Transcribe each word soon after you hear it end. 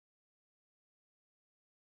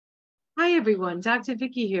Hi, everyone. Dr.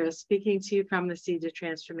 Vicky here, speaking to you from the Seed of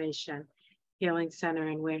Transformation Healing Center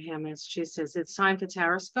in Wareham, Massachusetts. It's time for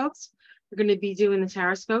Taroscopes. We're going to be doing the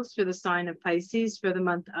Taroscopes for the sign of Pisces for the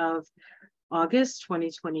month of August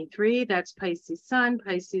 2023. That's Pisces Sun,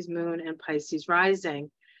 Pisces Moon, and Pisces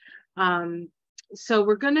Rising. So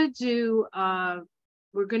we're going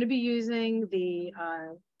to be using the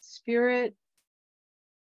Spirit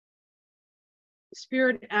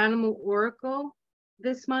Animal Oracle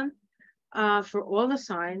this month. For all the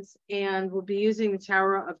signs, and we'll be using the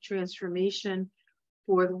Tower of Transformation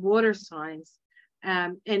for the water signs.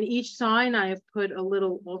 And each sign I have put a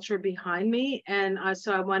little altar behind me, and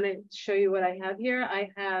so I want to show you what I have here. I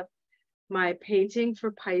have my painting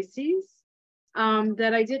for Pisces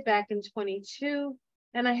that I did back in 22,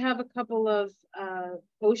 and I have a couple of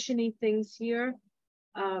oceany things here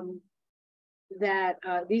that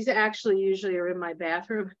these actually usually are in my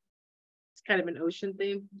bathroom. It's kind of an ocean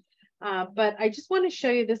theme. But I just want to show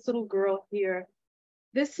you this little girl here.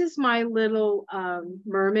 This is my little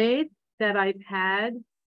mermaid that I've had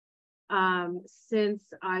since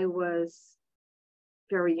I was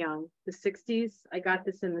very young, the 60s. I got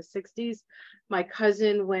this in the 60s. My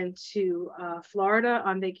cousin went to Florida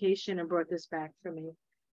on vacation and brought this back for me.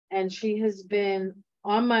 And she has been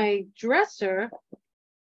on my dresser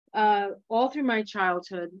all through my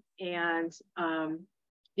childhood and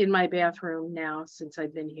in my bathroom now since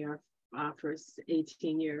I've been here for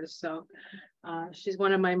 18 years. So she's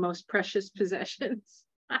one of my most precious possessions.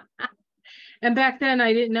 And back then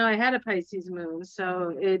I didn't know I had a Pisces moon,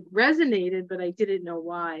 so it resonated, but I didn't know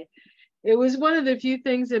why. It was one of the few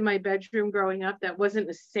things in my bedroom growing up that wasn't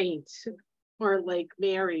a saint or like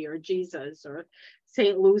Mary or Jesus or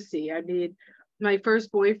Saint Lucy. I mean, my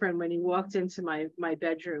first boyfriend, when he walked into my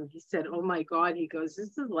bedroom, he said, "Oh my God," he goes,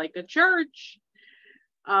 "this is like a church."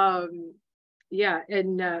 Yeah,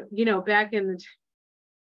 and you know, back in the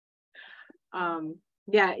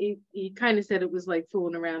yeah, he kind of said it was like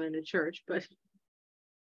fooling around in a church, but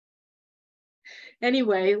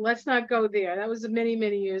anyway, let's not go there. That was many,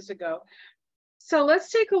 many years ago. So let's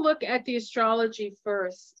take a look at the astrology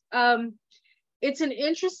first. It's an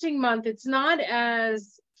interesting month. It's not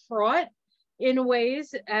as fraught in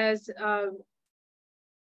ways as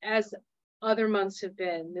other months have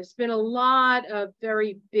been. There's been a lot of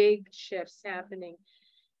very big shifts happening.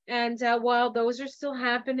 And while those are still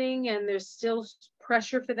happening and there's still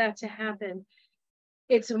pressure for that to happen,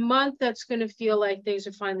 it's a month that's going to feel like things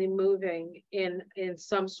are finally moving in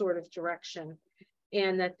some sort of direction,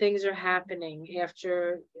 and that things are happening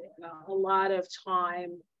after a lot of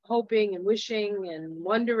time hoping and wishing and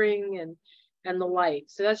wondering and the like.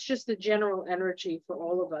 So that's just the general energy for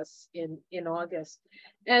all of us in August.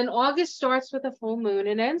 And August starts with a full moon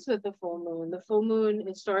and ends with a full moon. The full moon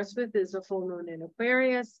it starts with is a full moon in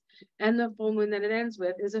Aquarius, and the full moon that it ends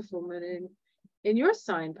with is a full moon in your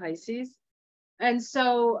sign, Pisces. And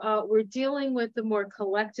so we're dealing with the more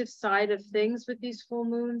collective side of things with these full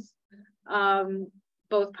moons.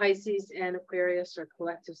 Both Pisces and Aquarius are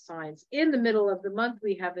collective signs. In the middle of the month,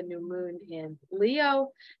 we have a new moon in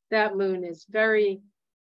Leo. That moon is very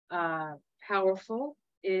powerful.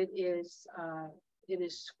 It is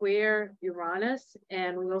square Uranus,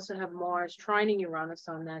 and we also have Mars trining Uranus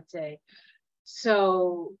on that day.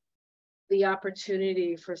 So the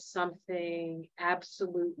opportunity for something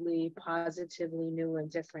absolutely positively new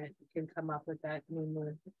and different can come up with that new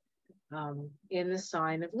moon. In the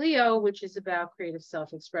sign of Leo, which is about creative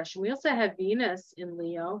self-expression. We also have Venus in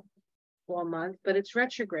Leo all month, but it's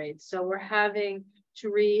retrograde. So we're having to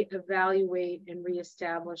reevaluate and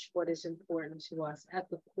reestablish what is important to us at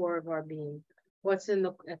the core of our being. What's at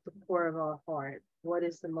the core of our heart? What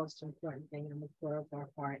is the most important thing in the core of our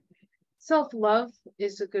heart? Self-love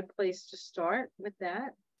is a good place to start with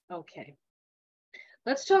that. Okay.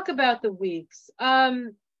 Let's talk about the weeks.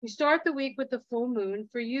 We start the week with the full moon.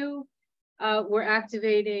 For you, we're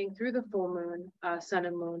activating through the full moon, sun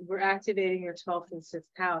and moon, we're activating your 12th and 6th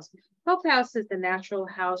house. 12th house is the natural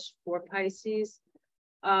house for Pisces.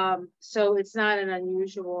 So it's not an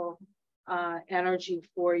unusual energy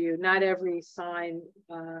for you. Not every sign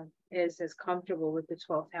is as comfortable with the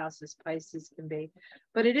 12th house as Pisces can be,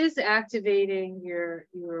 but it is activating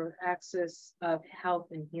your axis of health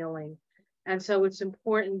and healing. And so it's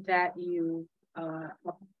important that you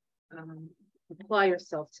apply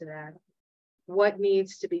yourself to that. What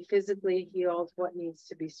needs to be physically healed, what needs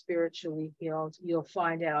to be spiritually healed, you'll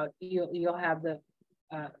find out. You'll have the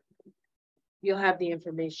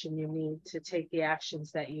information you need to take the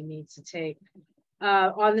actions that you need to take.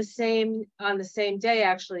 On the same day,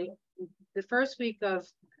 actually, the first week of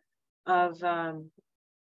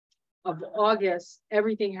of August,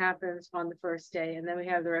 everything happens on the first day, and then we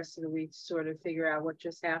have the rest of the week to sort of figure out what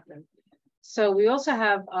just happened. So we also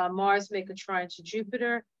have Mars make a trine to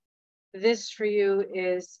Jupiter. This for you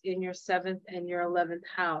is in your 7th and your 11th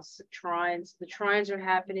house. Trines. The trines are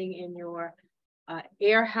happening in your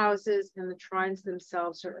air houses, and the trines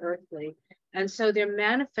themselves are earthly. And so they're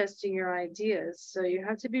manifesting your ideas. So you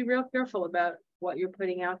have to be real careful about what you're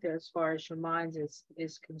putting out there as far as your mind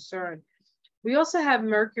is concerned. We also have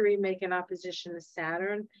Mercury making opposition to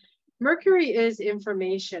Saturn. Mercury is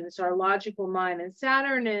information. It's our logical mind, and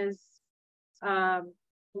Saturn is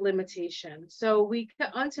limitation. So we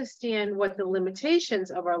can understand what the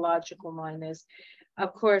limitations of our logical mind is.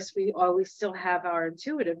 Of course, we always still have our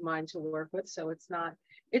intuitive mind to work with. So it's not,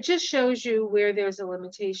 it just shows you where there's a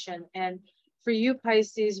limitation. And for you,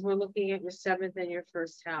 Pisces, we're looking at your 7th and your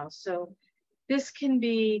 1st house. So this can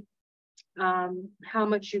be how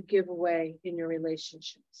much you give away in your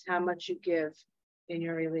relationships, how much you give in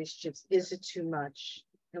your relationships. Is it too much?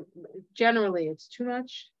 Generally, it's too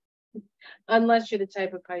much, unless you're the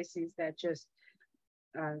type of Pisces that just,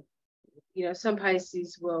 you know, some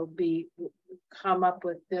Pisces will come up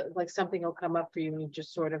with like something will come up for you and you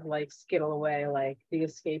just sort of like skittle away, like the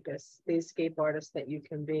escapist, the escape artist that you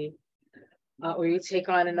can be, or you take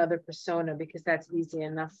on another persona because that's easy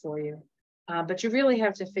enough for you. But you really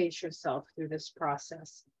have to face yourself through this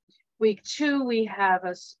process. Week 2, we have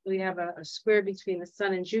a square between the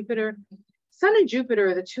Sun and Jupiter. Sun and Jupiter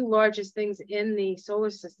are the 2 largest things in the solar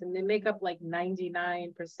system. They make up like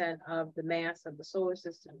 99% of the mass of the solar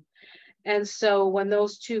system. And so when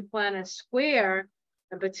those 2 planets square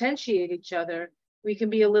and potentiate each other, we can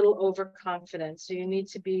be a little overconfident. So you need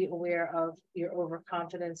to be aware of your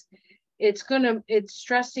overconfidence. It's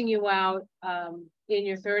stressing you out in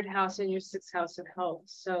your 3rd house and your 6th house of health.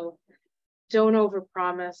 So don't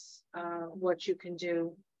overpromise what you can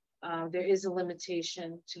do. There is a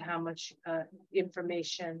limitation to how much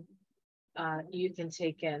information you can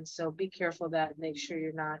take in. So be careful of that. Make sure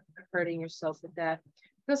you're not hurting yourself with that.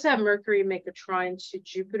 We also have Mercury make a trine to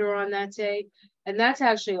Jupiter on that day. And that's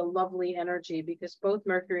actually a lovely energy because both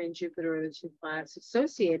Mercury and Jupiter are the 2 planets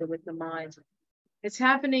associated with the mind. It's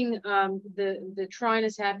happening, the trine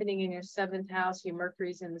is happening in your 7th house, your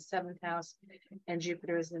Mercury's in the 7th house, and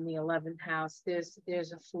Jupiter is in the 11th house.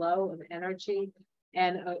 There's a flow of energy,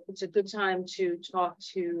 and it's a good time to talk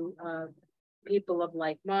to people of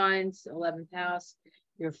like minds, 11th house,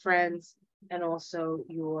 your friends, and also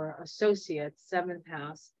your associates, 7th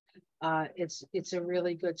house. It's a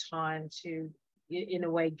really good time to, in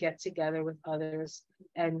a way, get together with others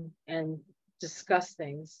and discuss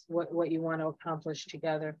things, what you want to accomplish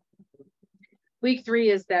together. Week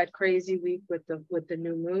 3 is that crazy week with the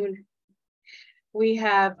new moon. We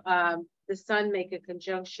have the Sun make a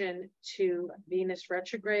conjunction to Venus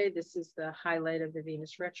retrograde. This is the highlight of the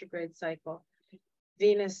Venus retrograde cycle.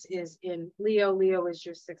 Venus is in Leo. Leo is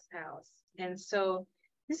your 6th house. And so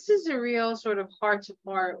this is a real sort of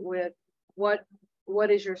heart-to-heart with what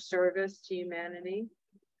is your service to humanity?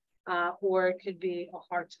 Or it could be a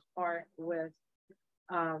heart-to-heart with,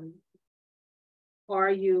 are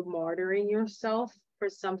you martyring yourself for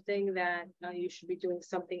something that you should be doing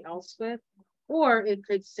something else with? Or it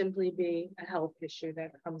could simply be a health issue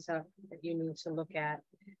that comes up that you need to look at.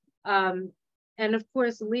 And of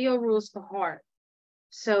course, Leo rules the heart.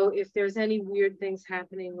 So if there's any weird things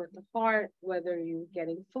happening with the heart, whether you're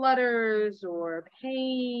getting flutters or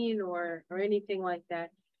pain or anything like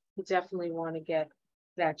that, you definitely want to get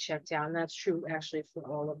that checked out. And that's true actually for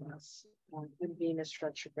all of us with Venus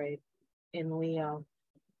retrograde in Leo.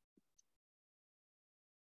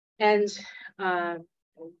 And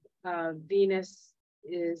Venus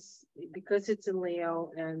is, because it's in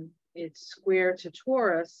Leo and it's square to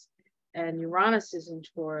Taurus, and Uranus is in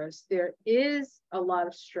Taurus, there is a lot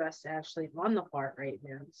of stress actually on the heart right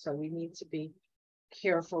now. So we need to be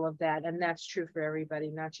careful of that. And that's true for everybody,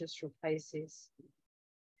 not just for Pisces.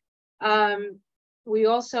 We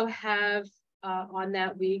also have on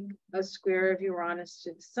that week a square of Uranus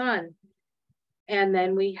to the Sun. And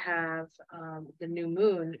then we have the new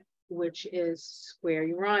moon, which is square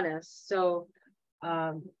Uranus. So,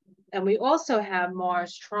 and we also have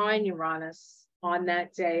Mars trine Uranus on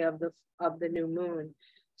that day of the new moon.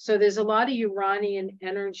 So there's a lot of Uranian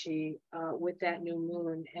energy with that new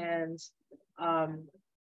moon, and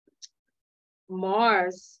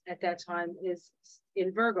Mars at that time is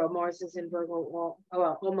in Virgo. Mars is in Virgo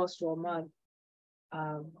almost all month.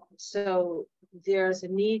 So there's a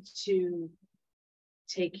need to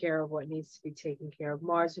take care of what needs to be taken care of.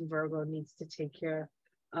 Mars in Virgo needs to take care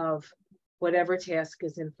of whatever task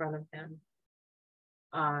is in front of them.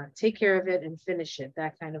 take care of it and finish it,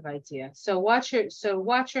 that kind of idea. So watch your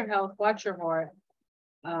health, watch your heart.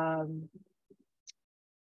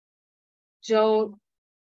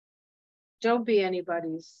 Don't be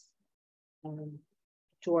anybody's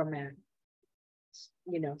doormat.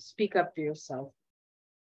 You know, speak up for yourself.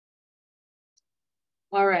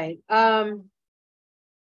 All right. And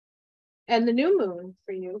the new moon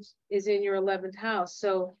for you is in your 11th house.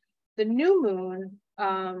 So the new moon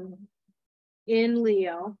in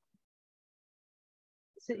Leo.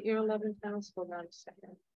 Is it your 11th house? Hold on a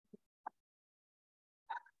second.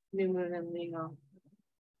 New moon in Leo.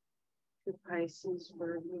 The Pisces.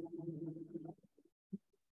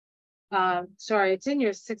 Sorry, it's in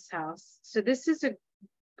your 6th house. So this is a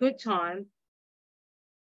good time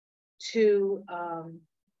to,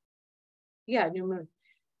 new moon.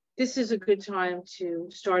 This is a good time to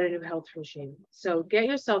start a new health regime. So get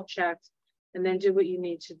yourself checked and then do what you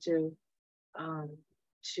need to do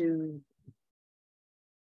to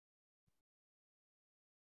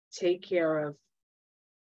take care of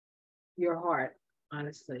your heart,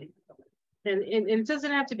 honestly. And it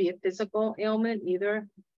doesn't have to be a physical ailment either.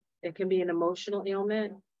 It can be an emotional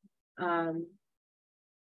ailment.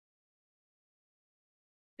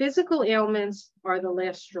 Physical ailments are the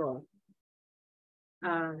last straw.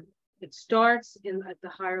 It starts at the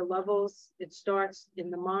higher levels. It starts in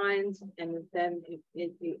the mind, and then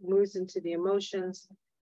it moves into the emotions,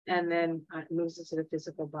 and then it moves into the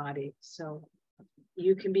physical body. So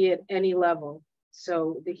you can be at any level.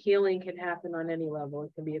 So the healing can happen on any level.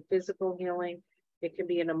 It can be a physical healing. It can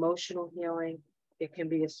be an emotional healing. It can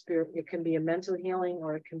be it can be a mental healing,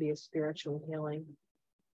 or it can be a spiritual healing.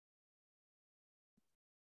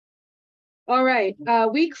 All right,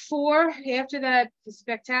 week 4, after that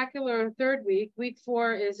spectacular third week, week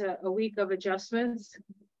 4 is a week of adjustments.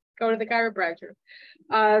 Go to the chiropractor.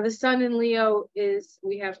 The sun in Leo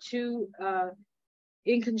we have 2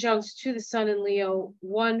 in conjunction to the sun in Leo,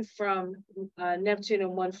 1 from Neptune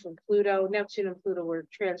and 1 from Pluto. Neptune and Pluto were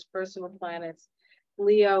transpersonal planets.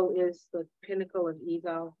 Leo is the pinnacle of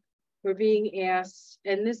ego. We're being asked,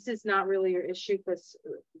 and this is not really your issue, because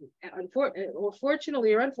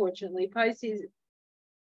fortunately or unfortunately, Pisces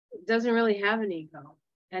doesn't really have an ego,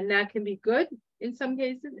 and that can be good in some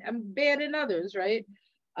cases and bad in others, right?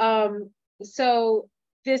 So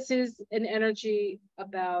this is an energy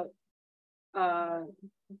about how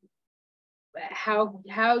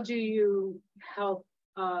do you help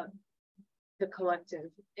the collective,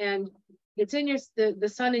 and it's in the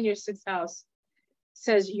sun in your 6th house.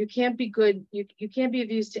 Says you can't be good, you can't be of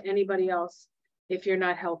use to anybody else if you're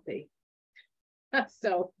not healthy.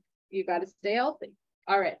 So you got to stay healthy.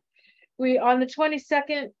 All right. We on the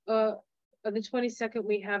 22nd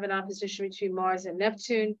we have an opposition between Mars and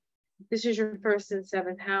Neptune. This is your 1st and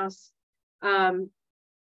 7th house.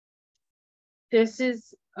 This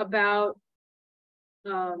is about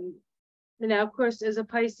now, of course, as a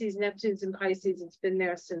Pisces, Neptune's in Pisces. It's been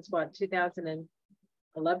there since what,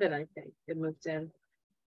 2011, I think it moved in.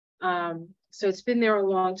 So it's been there a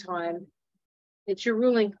long time. It's your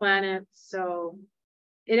ruling planet. So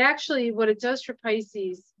it actually, what it does for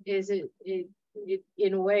Pisces is it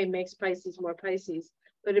in a way makes Pisces more Pisces,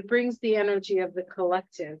 but it brings the energy of the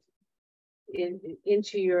collective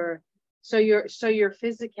into your, so your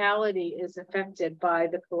physicality is affected by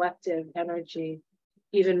the collective energy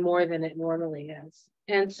even more than it normally is.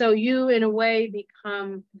 And so you, in a way,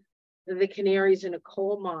 become the canaries in a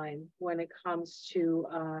coal mine when it comes to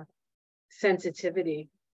sensitivity.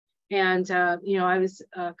 And, I was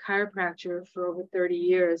a chiropractor for over 30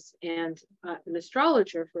 years and an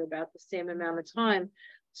astrologer for about the same amount of time.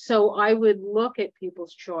 So I would look at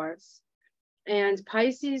people's charts, and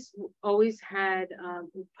Pisces always had,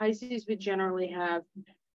 Pisces would generally have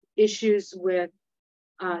issues with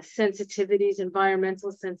sensitivities,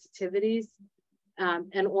 environmental sensitivities,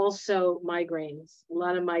 and also migraines, a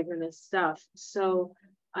lot of migraine stuff. So,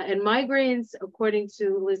 and migraines, according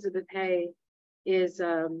to Elizabeth Hay, is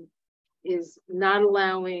not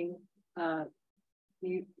allowing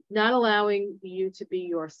you to be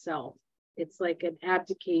yourself. It's like an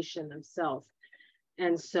abdication of self,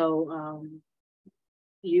 and so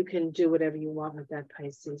you can do whatever you want with that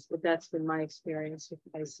Pisces. But that's been my experience with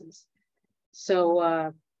Pisces.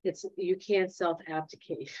 So you can't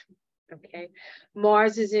self-abdicate. Okay.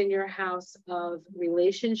 Mars is in your house of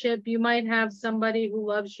relationship. You might have somebody who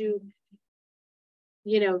loves you,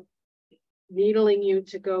 needling you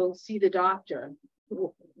to go see the doctor,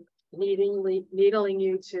 needling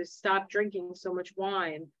you to stop drinking so much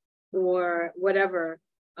wine or whatever.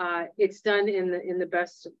 It's done in the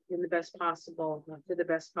best possible, for the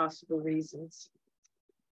best possible reasons.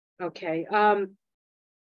 Okay.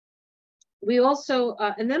 We also,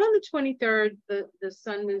 and then on the 23rd, the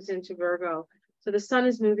sun moves into Virgo. So the sun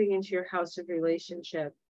is moving into your house of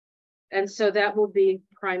relationship. And so that will be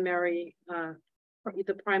primary,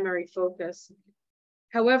 the primary focus.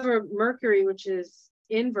 However, Mercury, which is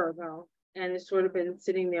in Virgo and has sort of been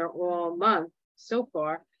sitting there all month so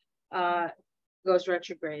far, goes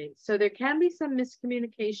retrograde. So there can be some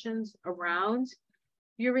miscommunications around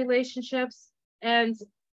your relationships. And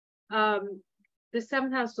the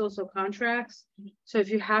seventh house is also contracts. So if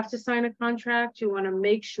you have to sign a contract, you want to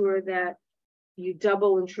make sure that you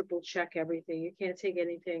double and triple check everything. You can't take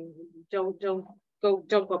anything. Don't go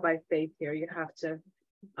by faith here. You have to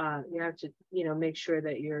make sure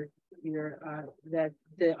that that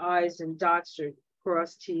the I's and dots are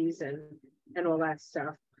crossed T's and all that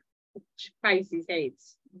stuff. Which Pisces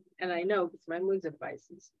hates. And I know because my moon's a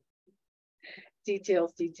Pisces.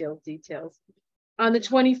 Details. On the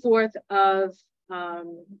 24th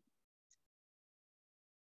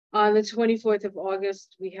of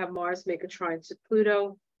August, we have Mars make a trine to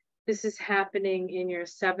Pluto. This is happening in your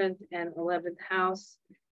 7th and 11th house.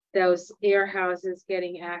 Those air houses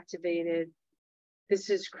getting activated. This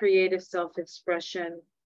is creative self-expression.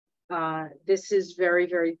 This is very,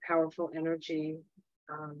 very powerful energy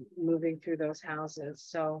moving through those houses.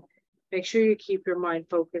 So make sure you keep your mind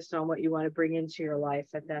focused on what you want to bring into your life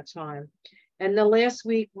at that time. And the last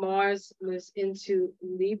week, Mars moves into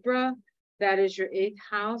Libra. That is your 8th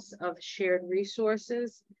house of shared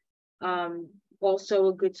resources. Also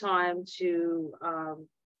a good time to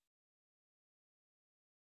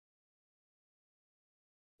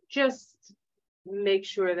just make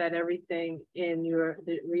sure that everything in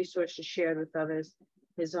the resources shared with others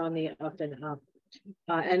is on the up and up.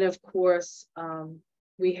 And of course,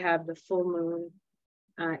 we have the full moon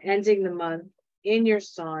ending the month in your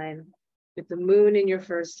sign with the moon in your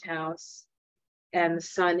 1st house and the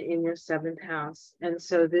sun in your 7th house. And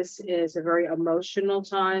so this is a very emotional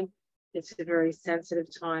time. It's a very sensitive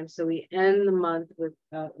time. So we end the month with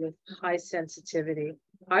high sensitivity.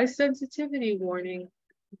 High sensitivity warning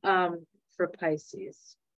for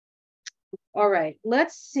Pisces. All right,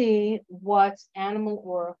 let's see what Animal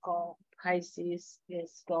Oracle Pisces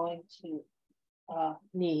is going to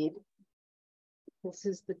need. This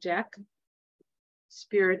is the deck,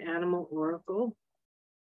 Spirit Animal Oracle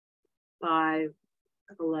by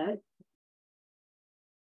Colette.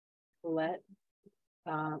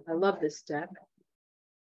 I love this deck.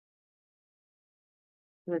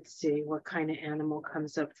 Let's see what kind of animal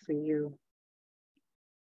comes up for you.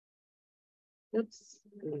 Oops.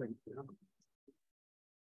 There we go.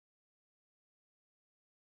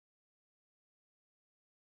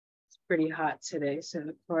 It's pretty hot today, so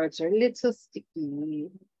the cards are a little sticky.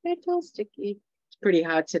 It's pretty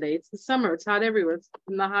hot today. It's the summer. It's hot everywhere. It's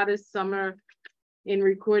the hottest summer in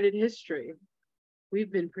recorded history.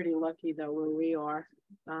 We've been pretty lucky though where we are.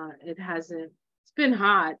 It's been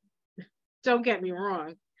hot. Don't get me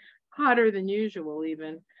wrong. Hotter than usual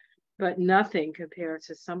even, but nothing compared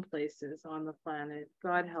to some places on the planet.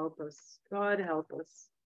 God help us. God help us.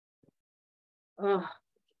 Oh.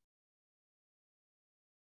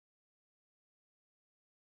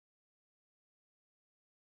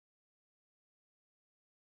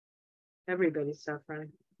 Everybody's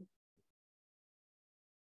suffering.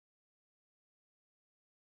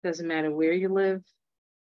 Doesn't matter where you live.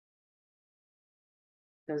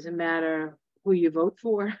 Doesn't matter who you vote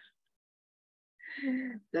for.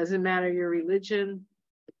 Doesn't matter your religion.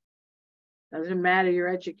 Doesn't matter your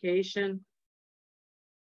education.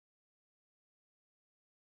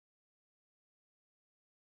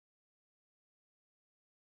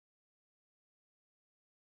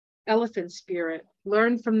 Elephant spirit,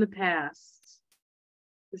 learn from the past.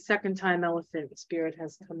 The second time elephant spirit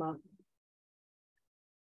has come up.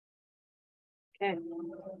 Okay.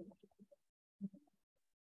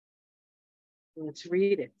 Let's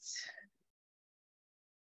read it.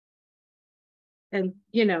 And,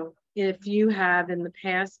 you know, if you have in the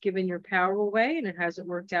past given your power away and it hasn't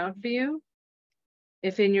worked out for you,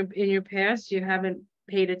 if in your past you haven't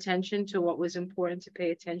paid attention to what was important to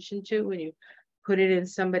pay attention to when you put it in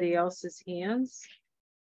somebody else's hands.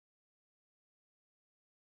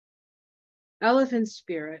 Elephant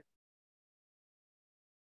spirit.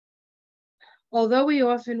 Although we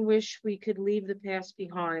often wish we could leave the past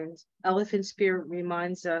behind, elephant spirit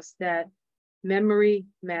reminds us that memory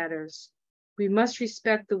matters. We must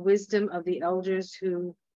respect the wisdom of the elders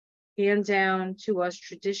who hand down to us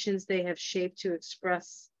traditions they have shaped to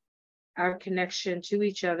express our connection to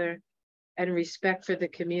each other and respect for the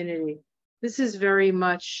community. This is very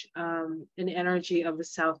much an energy of the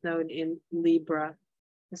South Node in Libra,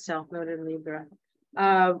 the South Node in Libra.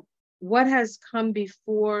 What has come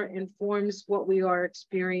before informs what we are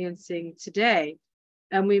experiencing today,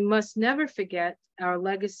 and we must never forget our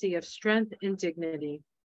legacy of strength and dignity.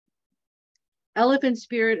 Elephant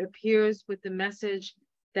spirit appears with the message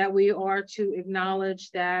that we are to acknowledge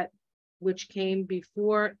that which came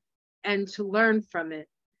before and to learn from it.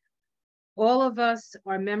 All of us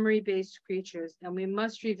are memory-based creatures, and we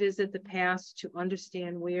must revisit the past to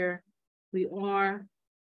understand where we are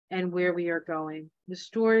and where we are going. The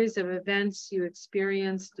stories of events you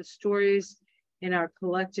experienced, the stories in our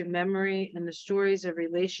collective memory, and the stories of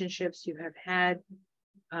relationships you have had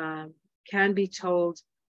can be told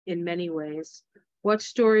in many ways. What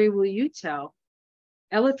story will you tell?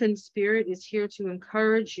 Elephant spirit is here to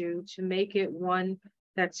encourage you to make it one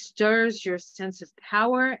that stirs your sense of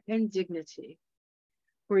power and dignity.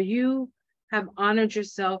 For you have honored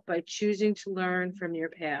yourself by choosing to learn from your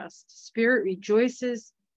past. Spirit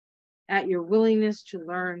rejoices at your willingness to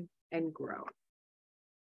learn and grow.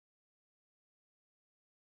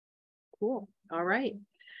 Cool. All right.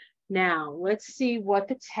 Now, let's see what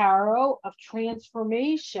the Tarot of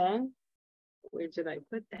Transformation, where did I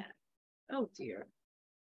put that? Oh, dear.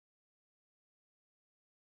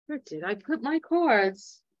 Where did I put my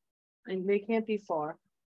cards? And they can't be far.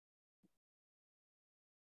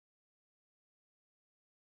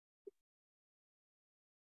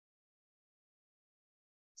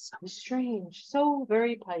 So strange. So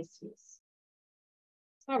very Pisces.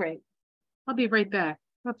 All right. I'll be right back.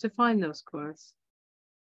 I'll have to find those cards.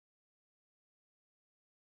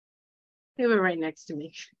 They were right next to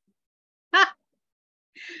me.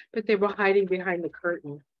 But they were hiding behind the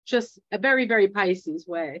curtain. Just a very, very Pisces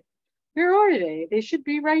way. Where are they? They should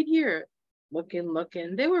be right here. Looking.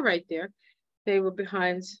 They were right there. They were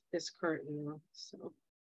behind this curtain. So,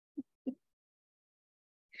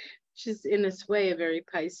 just in this way, a very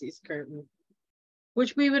Pisces curtain,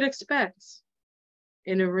 which we would expect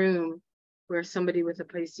in a room where somebody with a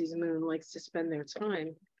Pisces moon likes to spend their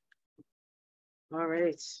time. All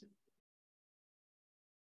right.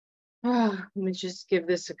 Let me just give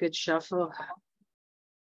this a good shuffle.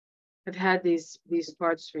 I've had these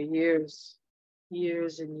cards for years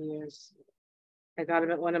and years. I got them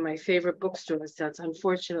at one of my favorite bookstores that's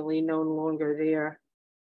unfortunately no longer there.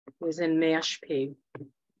 It was in Mashpee,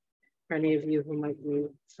 for any of you who might be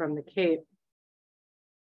from the Cape.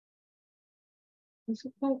 What's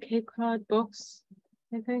it called? Cape Cod Books,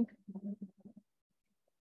 I think.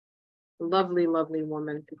 Lovely, lovely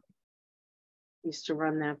woman used to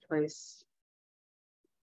run that place.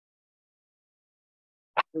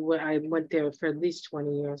 I went there for at least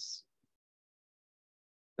 20 years.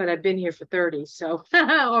 But I've been here for 30, so,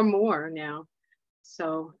 or more now.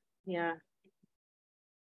 So, yeah.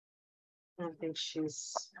 I don't think she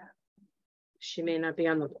may not be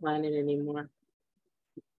on the planet anymore.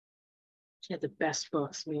 She had the best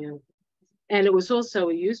books, man. And it was also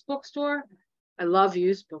a used bookstore. I love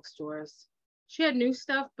used bookstores. She had new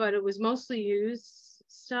stuff, but it was mostly used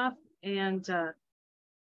stuff. And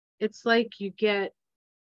it's like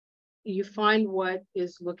you find what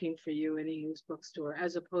is looking for you in a used bookstore,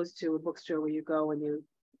 as opposed to a bookstore where you go and you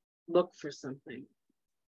look for something.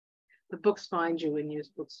 The books find you in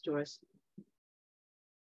used bookstores.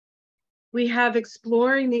 We have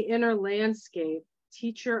Exploring the Inner Landscape,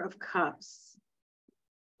 Teacher of Cups.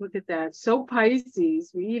 Look at that, so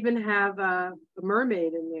Pisces. We even have a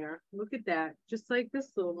mermaid in there. Look at that, just like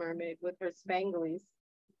this little mermaid with her spanglies.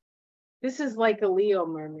 This is like a Leo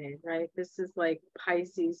mermaid, right? This is like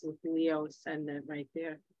Pisces with Leo ascendant right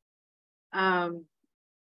there.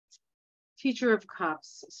 Teacher of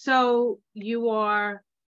Cups. So you are,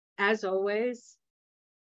 as always,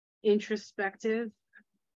 introspective,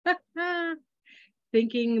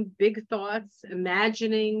 thinking big thoughts,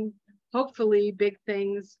 imagining, hopefully big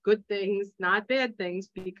things, good things, not bad things,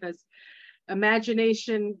 because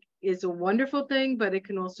imagination is a wonderful thing, but it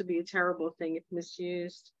can also be a terrible thing if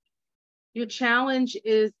misused. Your challenge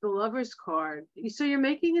is the Lover's card. So you're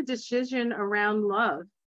making a decision around love.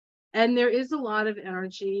 And there is a lot of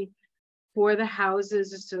energy for the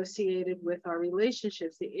houses associated with our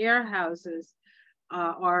relationships. The air houses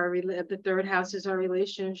the third house is our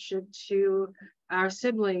relationship to our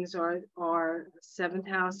siblings. Our seventh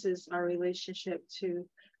house is our relationship to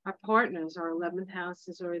our partners. Our 11th house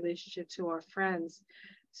is our relationship to our friends.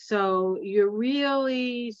 So you're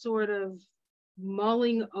really sort of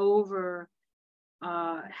mulling over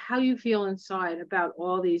how you feel inside about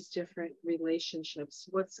all these different relationships,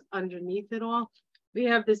 what's underneath it all. We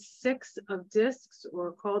have the 6 of discs,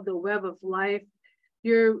 or called the web of life.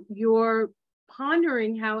 You're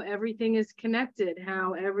pondering how everything is connected,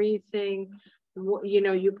 how everything You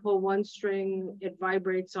know, you pull one string, it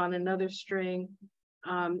vibrates on another string.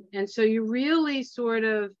 And so you're really sort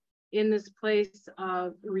of in this place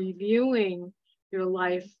of reviewing your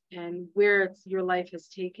life and where your life has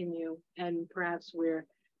taken you, and perhaps where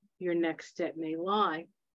your next step may lie.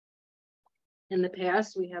 In the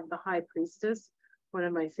past, we have the High Priestess, one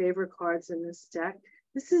of my favorite cards in this deck.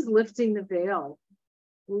 This is lifting the veil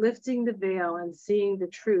and seeing the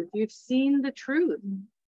truth. You've seen the truth.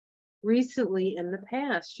 Recently, in the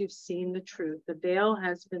past, you've seen the truth. The veil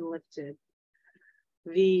has been lifted.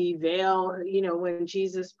 The veil, you know, when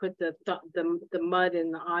Jesus put the mud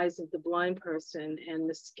in the eyes of the blind person and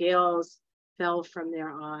the scales fell from their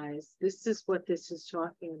eyes. This is what this is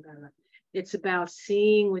talking about. It's about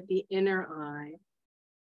seeing with the inner eye.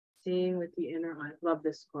 Seeing with the inner eye. Love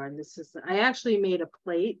this card. I actually made a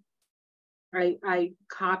plate. I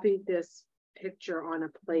copied this picture on a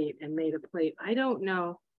plate and made a plate. I don't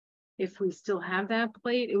know if we still have that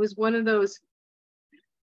plate. It was one of those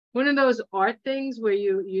art things where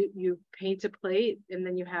you paint a plate and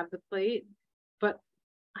then you have the plate. But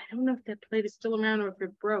I don't know if that plate is still around or if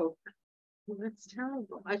it broke. Well, that's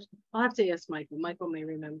terrible. I'll have to ask Michael. Michael may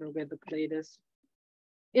remember where the plate is.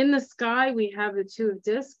 In the sky, we have the Two of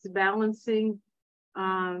Discs balancing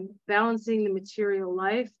the material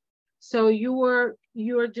life. So you're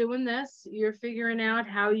doing this. You're figuring out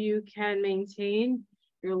how you can maintain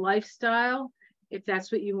your lifestyle. If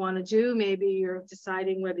that's what you want to do, maybe you're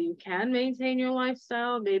deciding whether you can maintain your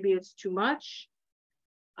lifestyle. Maybe it's too much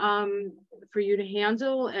for you to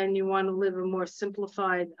handle, and you want to live a more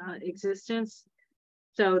simplified existence.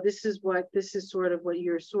 So this is sort of what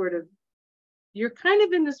you're kind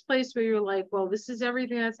of in this place where you're like, well, this is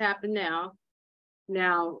everything that's happened now.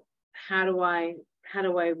 Now, how do I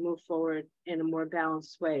move forward in a more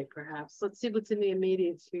balanced way, perhaps? Let's see what's in the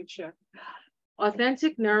immediate future.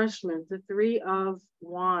 Authentic nourishment, the Three of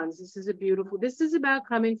Wands. This is about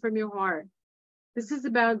coming from your heart. This is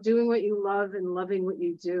about doing what you love and loving what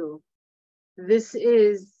you do. This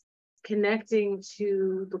is connecting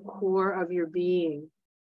to the core of your being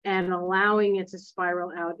and allowing it to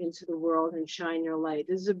spiral out into the world and shine your light.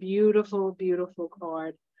 This is a beautiful, beautiful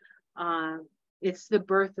card. It's the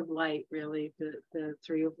birth of light, really, the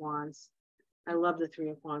Three of Wands. I love the Three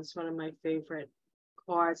of Wands, one of my favorite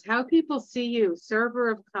cards. How people see you, Server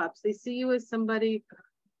of Cups. They see you as somebody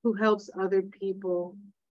who helps other people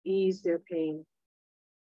ease their pain.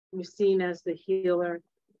 You're seen as the healer,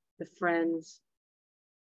 the friends.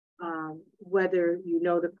 Whether you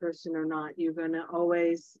know the person or not, you're going to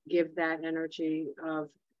always give that energy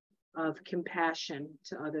of compassion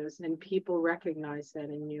to others, and people recognize that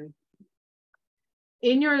in you.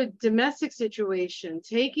 In your domestic situation,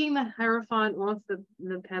 taking the Hierophant off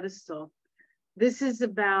the pedestal, this is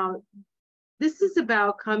about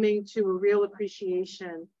coming to a real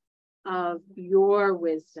appreciation of your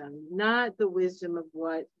wisdom, not the wisdom of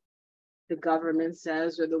what the government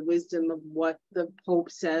says, or the wisdom of what the Pope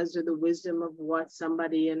says, or the wisdom of what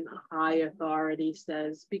somebody in high authority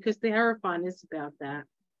says, because the Hierophant is about that.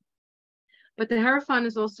 But the Hierophant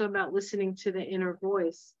is also about listening to the inner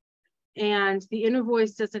voice. And the inner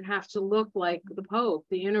voice doesn't have to look like the Pope.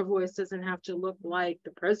 The inner voice doesn't have to look like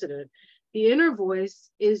the president. The inner voice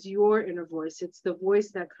is your inner voice. It's the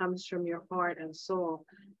voice that comes from your heart and soul.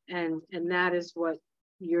 And that is what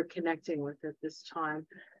you're connecting with at this time.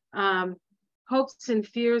 Hopes and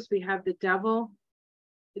fears, we have the Devil.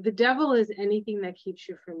 The Devil is anything that keeps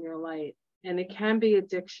you from your light, and it can be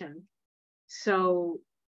addiction. So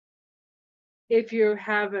if you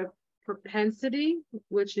have a propensity,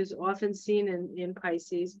 which is often seen in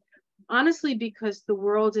Pisces, honestly, because the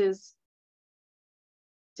world is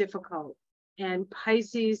difficult and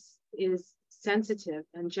Pisces is sensitive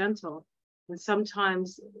and gentle, and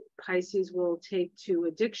sometimes Pisces will take to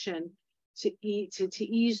addiction to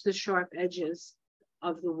ease the sharp edges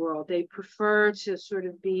of the world. They prefer to sort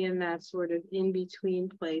of be in that sort of in-between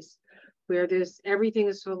place where everything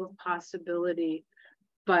is full of possibility,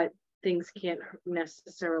 but things can't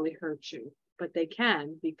necessarily hurt you. But they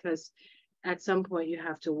can, because at some point you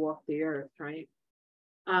have to walk the earth, right?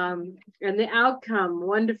 And the outcome,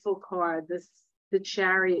 wonderful card, the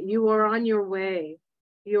Chariot. You are on your way.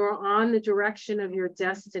 You are on the direction of your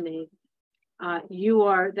destiny.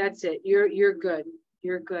 That's it. You're good.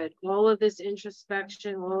 You're good. All of this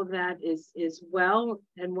introspection, all of that is well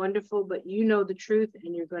and wonderful, but you know the truth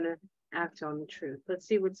and you're going to act on the truth. Let's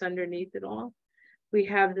see what's underneath it all. We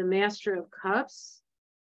have the Master of Cups,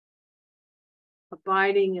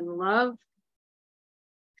 abiding in love.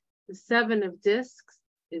 The Seven of Discs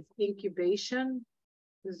is incubation.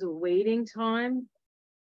 This is a waiting time.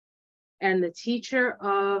 And the Teacher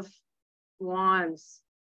of Wands,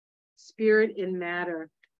 spirit and matter.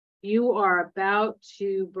 You are about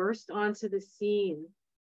to burst onto the scene.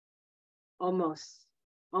 Almost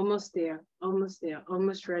there,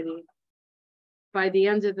 almost ready. By the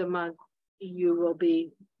end of the month, you will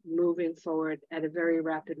be moving forward at a very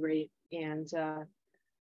rapid rate. And I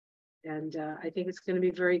think it's going to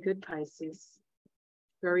be very good, Pisces.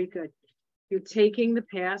 Very good. You're taking the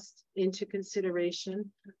past into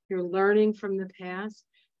consideration. You're learning from the past.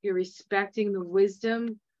 You're respecting the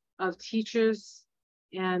wisdom of teachers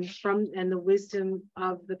and the wisdom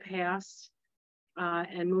of the past,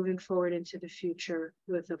 and moving forward into the future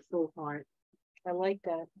with a full heart. I like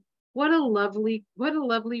that. What a lovely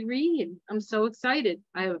read. I'm so excited.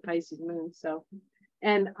 I have a Pisces moon, so,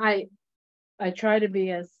 and I try to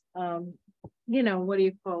be as what do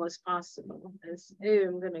you call as possible. As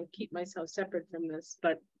I'm going to keep myself separate from this,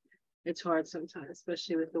 but it's hard sometimes,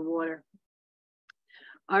 especially with the water.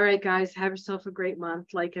 All right, guys, have yourself a great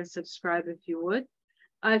month. Like and subscribe if you would.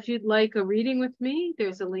 If you'd like a reading with me,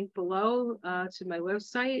 there's a link below to my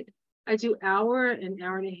website. I do hour and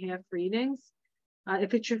a half readings.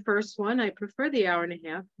 If it's your first one, I prefer the hour and a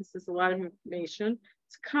half. This is a lot of information.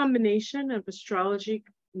 It's a combination of astrology,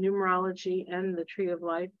 numerology, and the Tree of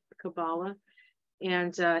Life, Kabbalah.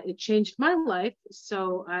 And it changed my life,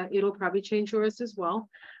 so it'll probably change yours as well.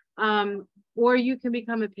 Or you can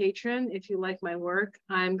become a patron if you like my work.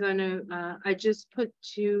 I just put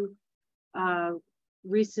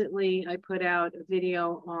recently I put out a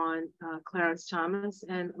video on Clarence Thomas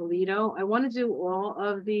and Alito. I want to do all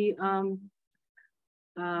of the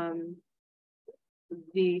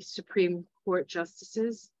Supreme Court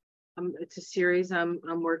justices. It's a series I'm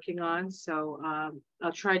working on, so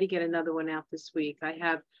I'll try to get another one out this week. I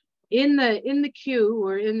have in the queue,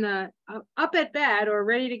 or in the up at bat, or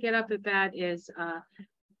ready to get up at bat, is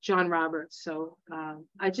John Roberts. So I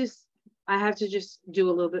have to just do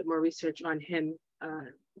a little bit more research on him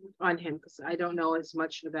because I don't know as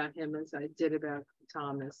much about him as I did about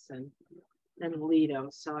Thomas and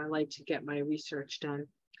Alito. So I like to get my research done.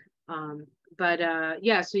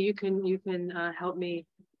 Yeah, so you can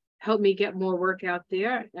help me get more work out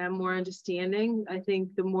there and more understanding. I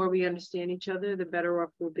think the more we understand each other, the better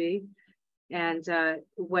off we'll be. And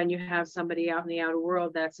when you have somebody out in the outer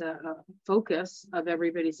world, that's a focus of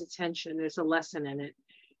everybody's attention. There's a lesson in it.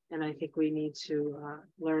 And I think we need to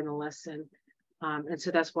learn a lesson. And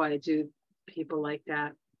so that's why I do people like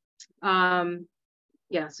that.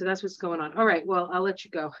 Yeah, so that's what's going on. All right, well, I'll let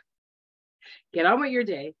you go. Get on with your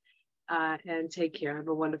day. And take care. Have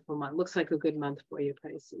a wonderful month. Looks like a good month for you,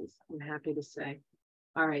 Pisces. I'm happy to say.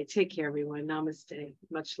 All right. Take care, everyone. Namaste.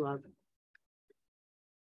 Much love.